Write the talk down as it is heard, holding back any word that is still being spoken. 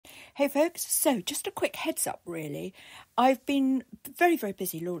Hey folks, so just a quick heads up really. I've been very, very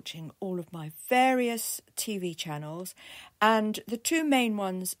busy launching all of my various TV channels, and the two main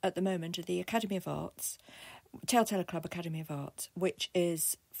ones at the moment are the Academy of Arts, Telltale Club Academy of Arts, which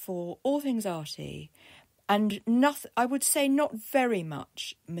is for all things arty and nothing, I would say not very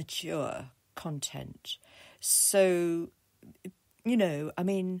much mature content. So, you know, I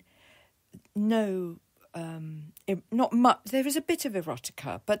mean, no... not much. There is a bit of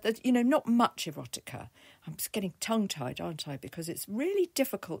erotica, but not much erotica. I'm just getting tongue-tied, aren't I? Because it's really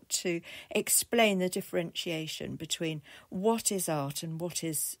difficult to explain the differentiation between what is art and what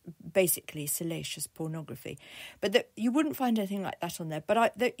is basically salacious pornography. But you wouldn't find anything like that on there.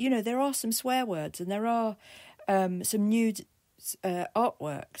 But there are some swear words and there are some nude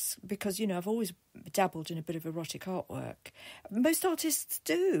artworks, because I've always dabbled in a bit of erotic artwork. Most artists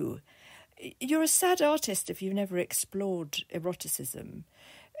do. You're a sad artist if you've never explored eroticism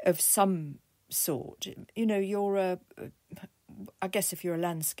of some sort. I guess if you're a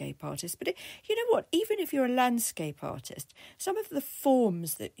landscape artist. But you know what? Even if you're a landscape artist, some of the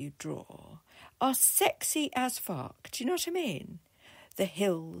forms that you draw are sexy as fuck. Do you know what I mean? The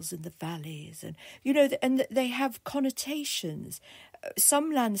hills and the valleys and they have connotations.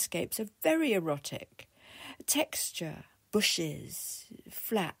 Some landscapes are very erotic. Texture, bushes,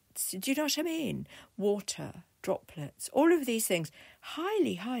 flat. Do you know what I mean? Water, droplets, all of these things,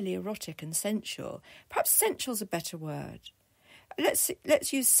 highly, highly erotic and sensual. Perhaps sensual's a better word. Let's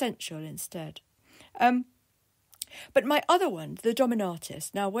use sensual instead. But my other one, the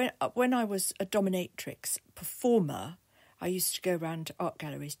Dominatrix. Now, when I was a Dominatrix performer, I used to go around art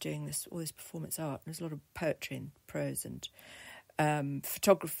galleries doing all this performance art. There's a lot of poetry and prose and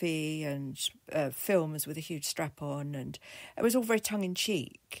photography and films with a huge strap on, and it was all very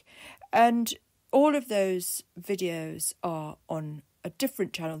tongue-in-cheek. And all of those videos are on a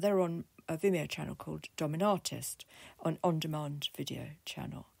different channel. They're on a Vimeo channel called Dominatrix, on-demand video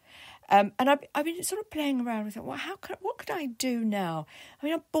channel. And I've been sort of playing around with it. Well, what could I do now? I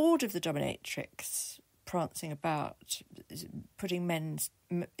mean, I'm bored of the Dominatrix prancing about, putting men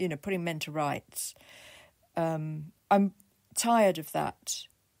to rights. I'm tired of that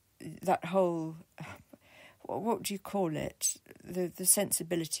whole, what do you call it, the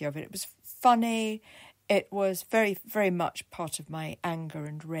sensibility of it. It was funny, it was very, very much part of my anger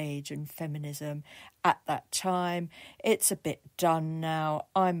and rage and feminism at that time. It's a bit done now,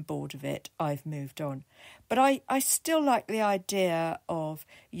 I'm bored of it, I've moved on. But I still like the idea of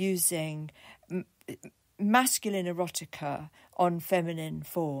using masculine erotica on feminine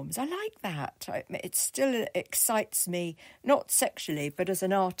forms. I like that. It still excites me, not sexually, but as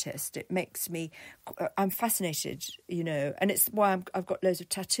an artist. It makes me, I'm fascinated, and it's why I've got loads of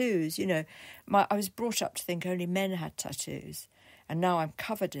tattoos. I was brought up to think only men had tattoos, and now I'm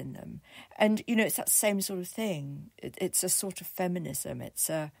covered in them. And, it's that same sort of thing. It's a sort of feminism. It's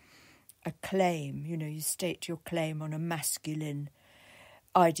a claim, you state your claim on a masculine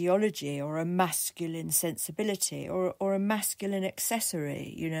ideology or a masculine sensibility or a masculine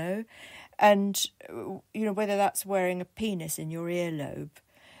accessory, and whether that's wearing a penis in your earlobe.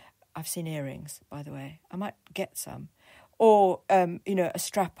 I've seen earrings, by the way, I might get some, or a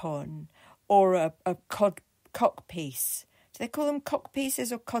strap-on or a cock piece. Do they call them cock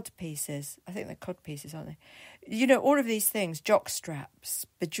pieces or cod pieces? I think they're cod pieces, aren't they? All of these things, jock straps,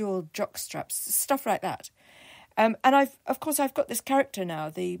 bejeweled jock straps, stuff like that. And I've got this character now,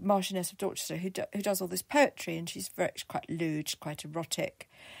 the Marchioness of Dorchester, who does all this poetry, and she's quite lewd, quite erotic.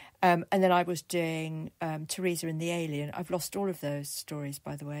 And then I was doing Teresa and the Alien. I've lost all of those stories,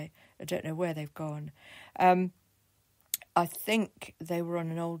 by the way. I don't know where they've gone. I think they were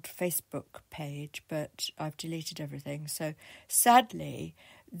on an old Facebook page, but I've deleted everything. So sadly,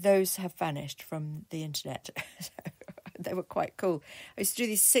 those have vanished from the internet. They were quite cool. I used to do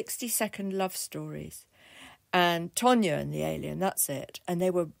these 60-second love stories. And Tonya and the Alien, that's it. And they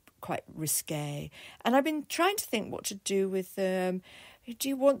were quite risque. And I've been trying to think what to do with them. Do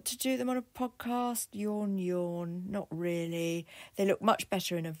you want to do them on a podcast? Yawn. Not really. They look much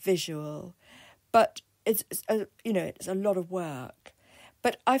better in a visual. But it's a lot of work.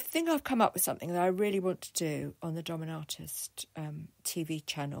 But I think I've come up with something that I really want to do on the Dominatrix TV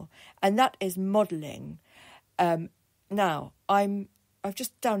channel. And that is modelling. Now, I've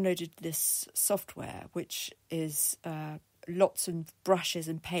just downloaded this software, which is lots of brushes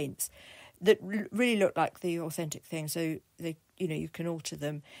and paints that really look like the authentic thing. So you can alter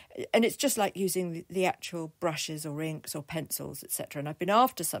them, and it's just like using the actual brushes or inks or pencils, etc. And I've been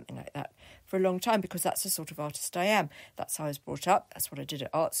after something like that for a long time because that's the sort of artist I am. That's how I was brought up. That's what I did at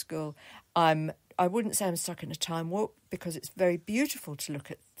art school. I'm I wouldn't say I'm stuck in a time warp, because it's very beautiful to look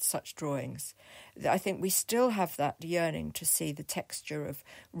at such drawings. I think we still have that yearning to see the texture of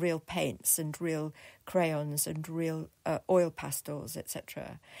real paints and real crayons and real oil pastels,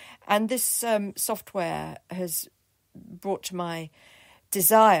 etc. And this software has brought to my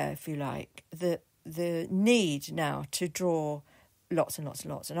desire, if you like, the need now to draw lots and lots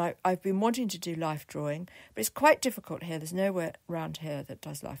and lots. And I've been wanting to do life drawing, but it's quite difficult here. There's nowhere around here that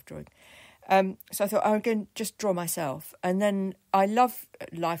does life drawing. So I thought I'm going to just draw myself. And then I love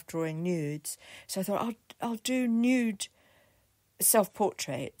life drawing nudes. So I thought I'll do nude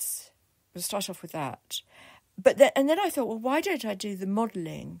self-portraits. We'll start off with that. But then I thought, well, why don't I do the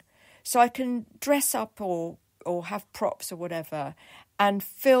modelling? So I can dress up or have props or whatever and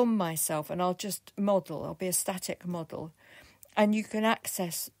film myself, and I'll just model. I'll be a static model. And you can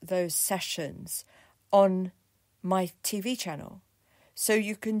access those sessions on my TV channel. So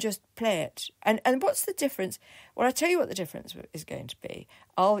you can just play it. And what's the difference? Well, I'll tell you what the difference is going to be.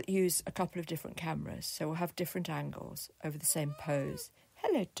 I'll use a couple of different cameras. So we'll have different angles over the same pose.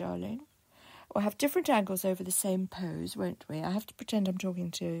 Hello, darling. We'll have different angles over the same pose, won't we? I have to pretend I'm talking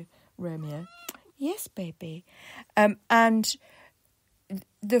to Romeo. Yes, baby. And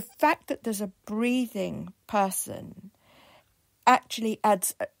the fact that there's a breathing person actually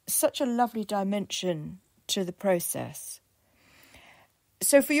adds such a lovely dimension to the process.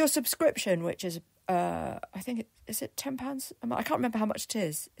 So for your subscription, which is, I think, is it £10 a month? I can't remember how much it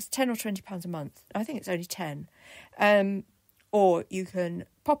is. It's £10 or £20 a month. I think it's only 10. Or you can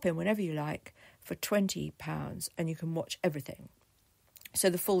pop in whenever you like for £20 and you can watch everything.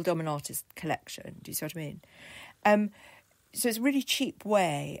 So the full Dominatrix collection. Do you see what I mean? So it's a really cheap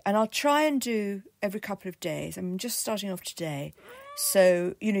way. And I'll try and do every couple of days. I'm just starting off today.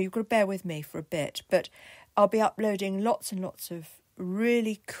 So, you've got to bear with me for a bit. But I'll be uploading lots and lots of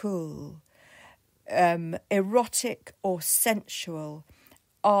really cool, erotic or sensual,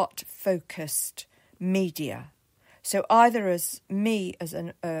 art-focused media. So either as me as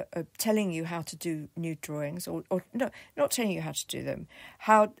telling you how to do nude drawings, or no, not telling you how to do them,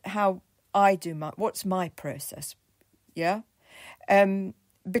 how I do what's my process. Yeah,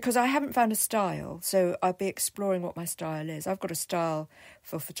 because I haven't found a style, so I'll be exploring what my style is. I've got a style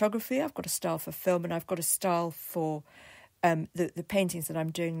for photography, I've got a style for film, and I've got a style for the paintings that I'm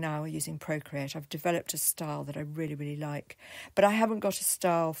doing now using Procreate. I've developed a style that I really, really like, but I haven't got a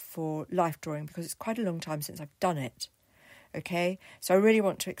style for life drawing because it's quite a long time since I've done it. Okay, so I really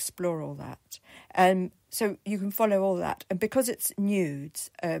want to explore all that, so you can follow all that, and because it's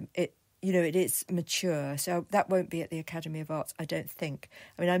nudes, it is mature, so that won't be at the Academy of Arts, I don't think.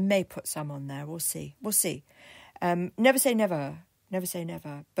 I mean, I may put some on there. We'll see. Never say never. Never say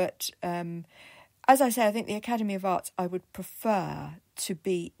never. But as I say, I think the Academy of Arts, I would prefer to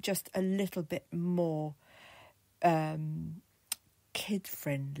be just a little bit more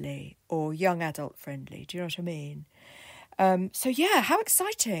kid-friendly or young adult-friendly. Do you know what I mean? So, yeah, how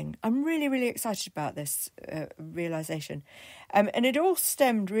exciting. I'm really, really excited about this realisation. And it all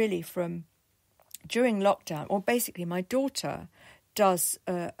stemmed really from during lockdown, or basically my daughter does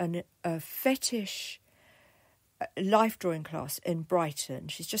a fetish life drawing class in Brighton.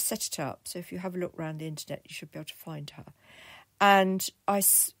 She's just set it up. So if you have a look around the internet, you should be able to find her. And I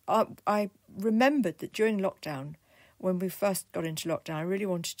remembered that during lockdown, when we first got into lockdown, I really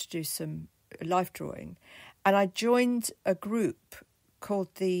wanted to do some life drawing. And I joined a group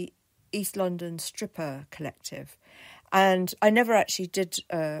called the East London Stripper Collective. And I never actually did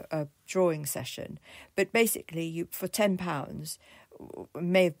a drawing session. But basically, you for £10,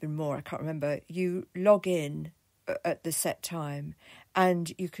 may have been more, I can't remember, you log in at the set time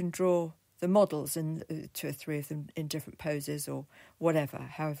and you can draw the models, and 2 or 3 of them in different poses or whatever,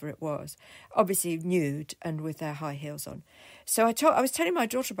 however it was. Obviously nude and with their high heels on. So I was telling my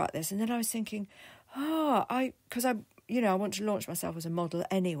daughter about this, and then I was thinking, because I want to launch myself as a model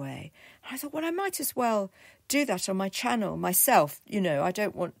anyway. And I thought, well, I might as well do that on my channel myself. I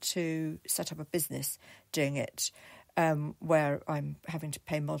don't want to set up a business doing it where I'm having to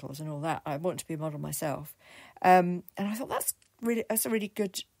pay models and all that. I want to be a model myself. And I thought that's a really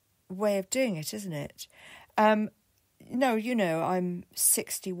good way of doing it, isn't it? I'm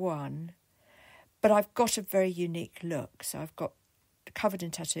 61, but I've got a very unique look. So I've got covered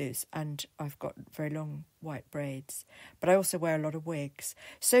in tattoos and I've got very long white braids, but I also wear a lot of wigs.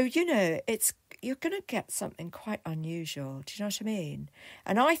 So, you're going to get something quite unusual. Do you know what I mean?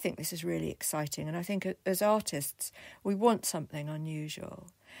 And I think this is really exciting. And I think as artists, we want something unusual.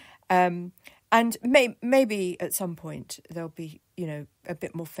 And maybe at some point there'll be, a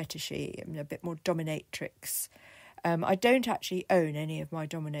bit more fetishy and a bit more dominatrix I don't actually own any of my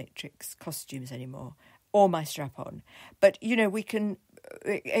Dominatrix costumes anymore, or my strap-on. But, we can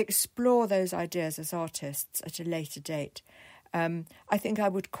explore those ideas as artists at a later date. I think I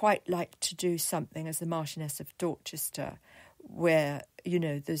would quite like to do something as the Marchioness of Dorchester, where,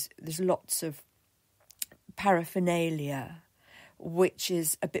 there's lots of paraphernalia, which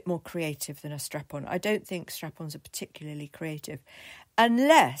is a bit more creative than a strap-on. I don't think strap-ons are particularly creative,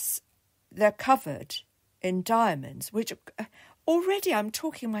 unless they're covered in diamonds, which already I'm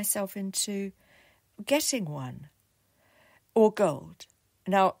talking myself into getting one, or gold.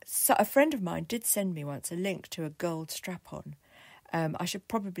 Now, a friend of mine did send me once a link to a gold strap-on. I should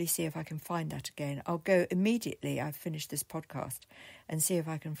probably see if I can find that again. I'll go immediately, I've finished this podcast, and see if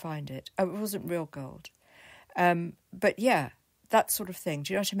I can find it. Oh, it wasn't real gold. But yeah, that sort of thing.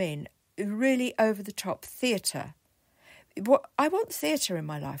 Do you know what I mean? Really over-the-top theatre. I want theatre in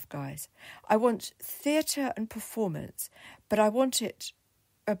my life, guys. I want theatre and performance, but I want it,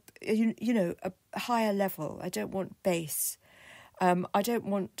 a higher level. I don't want bass. I don't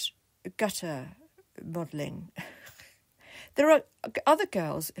want gutter modelling. There are other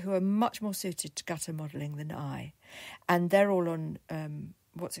girls who are much more suited to gutter modelling than I, and they're all on,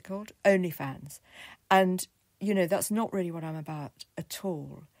 what's it called? OnlyFans. And, that's not really what I'm about at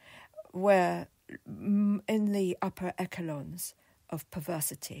all. We're in the upper echelons of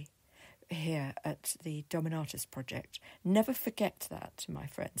perversity here at the Dominatrix Project. Never forget that, my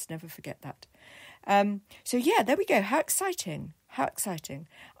friends. Never forget that. So yeah, there we go. How exciting. How exciting.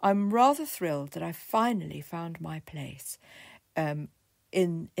 I'm rather thrilled that I finally found my place in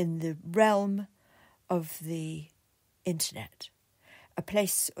the realm of the internet. A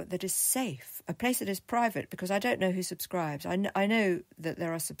place that is safe, a place that is private, because I don't know who subscribes. I know that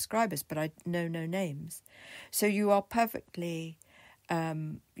there are subscribers, but I know no names. So you are perfectly,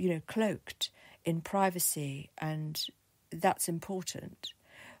 cloaked in privacy, and that's important.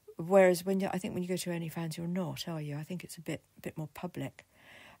 Whereas when you go to OnlyFans, you're not, are you? I think it's a bit more public.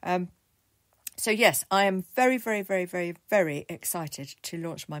 So yes, I am very, very, very, very, very excited to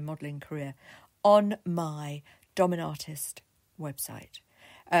launch my modelling career on my Dominatrix website.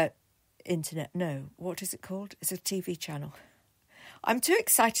 Internet, no. What is it called? It's a TV channel. I'm too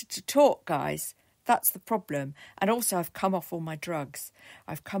excited to talk, guys. That's the problem. And also I've come off all my drugs.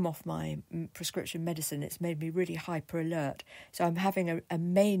 I've come off my prescription medicine. It's made me really hyper alert. So I'm having a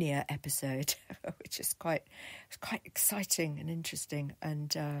mania episode, which is quite exciting and interesting.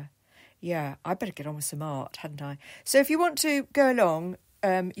 And I better get on with some art, hadn't I? So if you want to go along,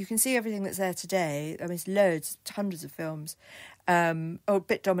 you can see everything that's there today. I mean, it's loads, hundreds of films. A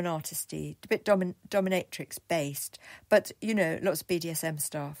bit Dominatrix-y, a bit Dominatrix based, but, lots of BDSM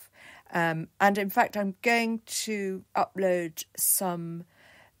stuff. And in fact, I'm going to upload some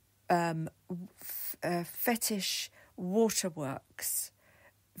fetish waterworks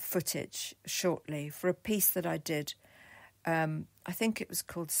footage shortly for a piece that I did. I think it was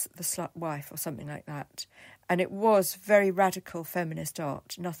called The Slut Wife or something like that. And it was very radical feminist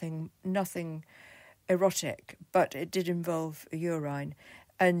art, nothing erotic, but it did involve a urine.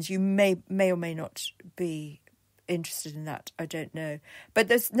 And you may or may not be interested in that, I don't know. But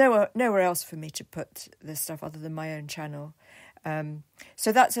there's nowhere else for me to put this stuff other than my own channel.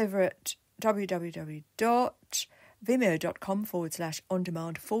 So that's over at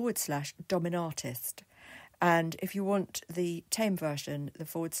www.vimeo.com/on-demand/dominartist. And if you want the tame version, the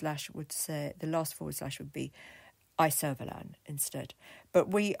 / would say, the last / would be iServalan instead.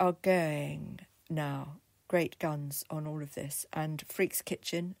 But we are going now great guns on all of this, and Freak's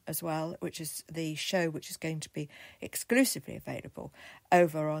Kitchen as well, which is the show which is going to be exclusively available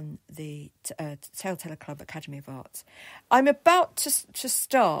over on the Telltale Club Academy of Arts. I'm about to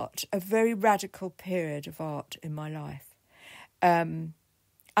start a very radical period of art in my life, and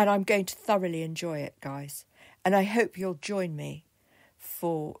I'm going to thoroughly enjoy it, guys. And I hope you'll join me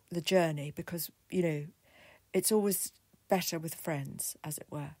for the journey, because, it's always better with friends, as it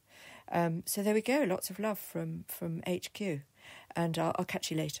were. So there we go. Lots of love from HQ. And I'll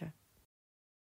catch you later.